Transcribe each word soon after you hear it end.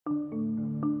Hey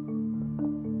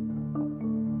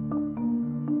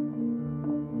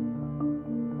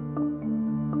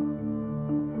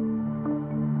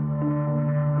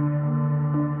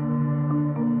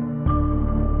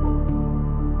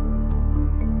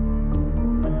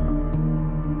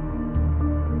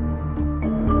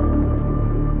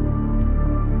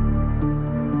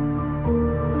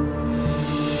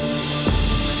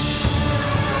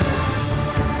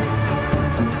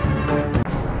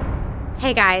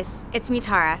guys, it's me,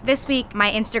 Tara. This week,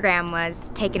 my Instagram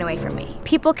was taken away from me.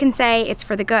 People can say it's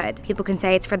for the good. People can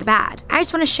say it's for the bad. I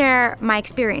just want to share my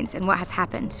experience and what has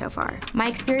happened so far. My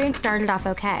experience started off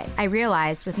okay. I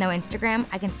realized with no Instagram,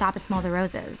 I can stop and smell the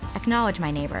roses, acknowledge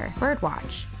my neighbor,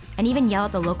 birdwatch, and even yell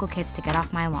at the local kids to get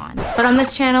off my lawn. But on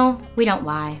this channel, we don't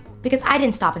lie. Because I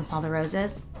didn't stop and smell the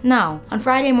roses. No. On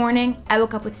Friday morning, I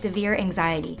woke up with severe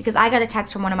anxiety because I got a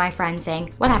text from one of my friends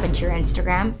saying, "What happened to your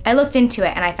Instagram?" I looked into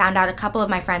it and I found out a couple of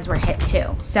my friends were hit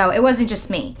too. So it wasn't just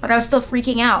me, but I was still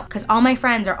freaking out because all my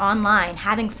friends are online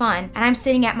having fun and I'm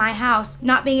sitting at my house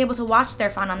not being able to watch their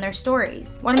fun on their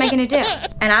stories. What am I gonna do?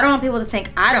 And I don't want people to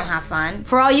think I don't have fun.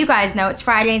 For all you guys know, it's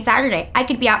Friday and Saturday. I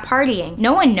could be out partying.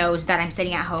 No one knows that I'm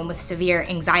sitting at home with severe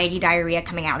anxiety diarrhea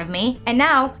coming out of me. And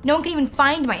now, no one can even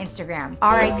find my Instagram.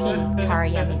 R.I.P.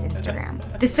 Tararummy's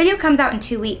Instagram. This video comes out in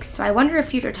 2 weeks, so I wonder if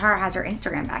future Tara has her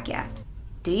Instagram back yet.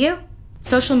 Do you?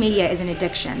 Social media is an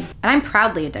addiction, and I'm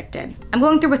proudly addicted. I'm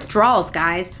going through withdrawals,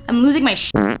 guys. I'm losing my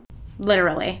shit.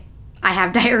 Literally. I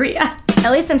have diarrhea.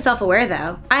 At least I'm self-aware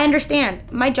though. I understand.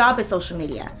 My job is social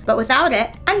media, but without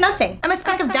it, I'm nothing. I'm a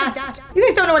speck of dust. You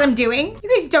guys don't know what I'm doing.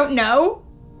 You guys don't know.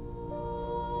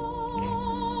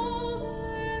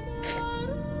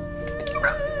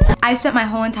 I've spent my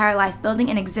whole entire life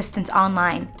building an existence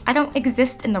online. I don't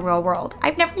exist in the real world.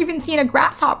 I've never even seen a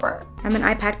grasshopper. I'm an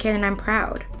iPad kid and I'm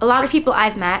proud. A lot of people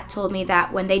I've met told me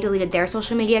that when they deleted their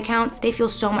social media accounts, they feel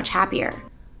so much happier.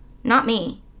 Not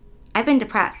me. I've been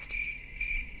depressed.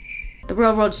 The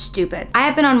real world's stupid. I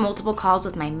have been on multiple calls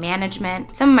with my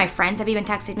management. Some of my friends have even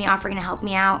texted me offering to help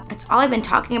me out. It's all I've been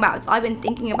talking about. It's all I've been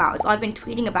thinking about. It's all I've been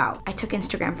tweeting about. I took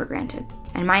Instagram for granted.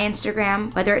 And my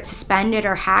Instagram, whether it's suspended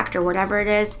or hacked or whatever it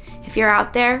is, if you're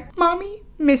out there, mommy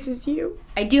misses you.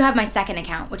 I do have my second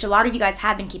account, which a lot of you guys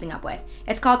have been keeping up with.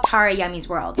 It's called Tarayummy's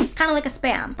World. It's kind of like a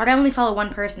spam, but I only follow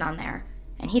one person on there.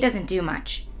 And he doesn't do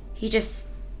much. He just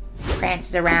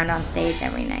prances around on stage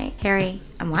every night. Harry,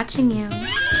 I'm watching you.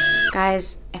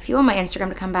 Guys, if you want my Instagram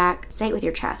to come back, say it with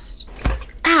your chest.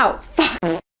 Ow,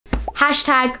 fuck.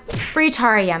 Hashtag free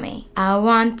Tarayummy. I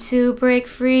want to break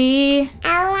free.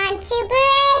 I want to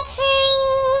break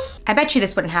free. I bet you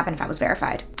this wouldn't happen if I was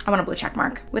verified. I want a blue check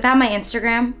mark. Without my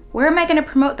Instagram, where am I gonna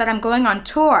promote that I'm going on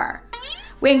tour?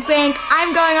 Wink, wink,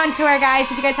 I'm going on tour, guys.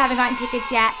 If you guys haven't gotten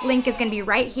tickets yet, link is gonna be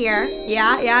right here.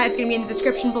 Yeah, it's gonna be in the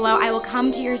description below. I will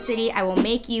come to your city. I will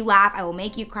make you laugh. I will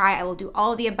make you cry. I will do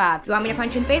all of the above. If you want me to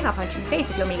punch you in the face, I'll punch you in the face.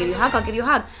 If you want me to give you a hug, I'll give you a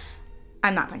hug.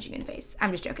 I'm not punching you in the face.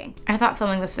 I'm just joking. I thought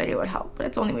filming this video would help, but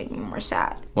it's only made me more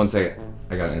sad. One second,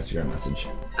 I got an Instagram message.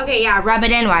 Okay, yeah, rub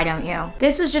it in, why don't you?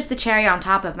 This was just the cherry on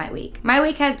top of my week. My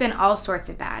week has been all sorts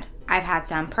of bad. I've had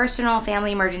some personal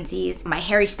family emergencies. My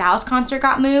Harry Styles concert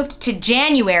got moved to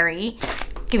January.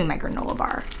 Give me my granola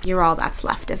bar. You're all that's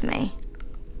left of me.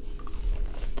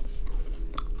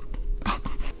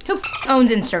 Who owns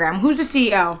Instagram? Who's the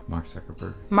CEO? Mark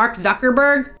Zuckerberg. Mark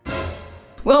Zuckerberg?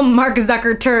 Well, Mark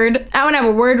Zucker turd. I wanna have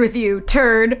a word with you,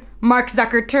 turd. Mark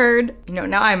Zucker turd. You know,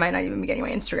 now I might not even be getting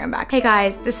my Instagram back. Hey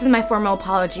guys, this is my formal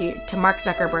apology to Mark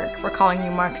Zuckerberg for calling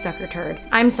you Mark Zucker turd.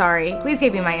 I'm sorry. Please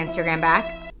give me my Instagram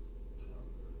back.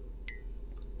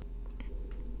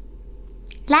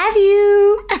 Love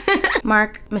you.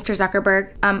 Mark, Mr.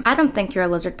 Zuckerberg, I don't think you're a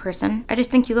lizard person. I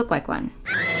just think you look like one.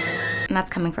 And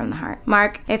that's coming from the heart.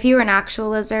 Mark, if you were an actual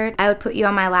lizard, I would put you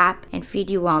on my lap and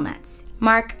feed you walnuts.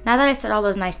 Mark, now that I said all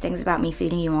those nice things about me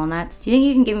feeding you walnuts, do you think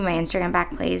you can give me my Instagram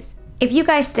back, please? If you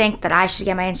guys think that I should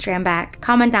get my Instagram back,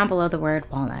 comment down below the word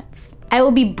walnuts. I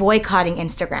will be boycotting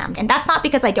Instagram. And that's not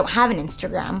because I don't have an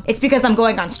Instagram. It's because I'm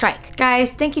going on strike.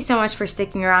 Guys, thank you so much for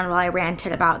sticking around while I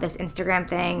ranted about this Instagram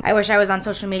thing. I wish I was on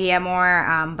social media more,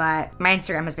 but my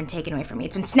Instagram has been taken away from me.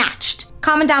 It's been snatched.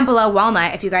 Comment down below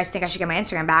walnut if you guys think I should get my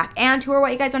Instagram back and who or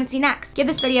what you guys want to see next. Give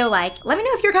this video a like. Let me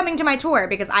know if you're coming to my tour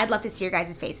because I'd love to see your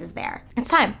guys' faces there. It's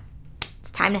time.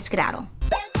 It's time to skedaddle.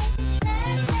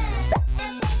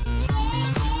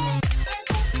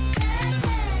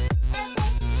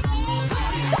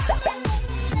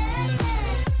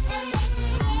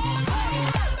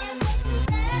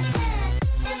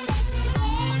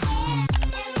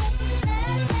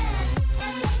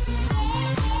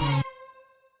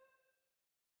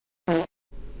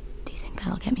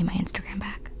 That'll get me my Instagram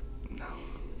back.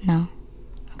 No.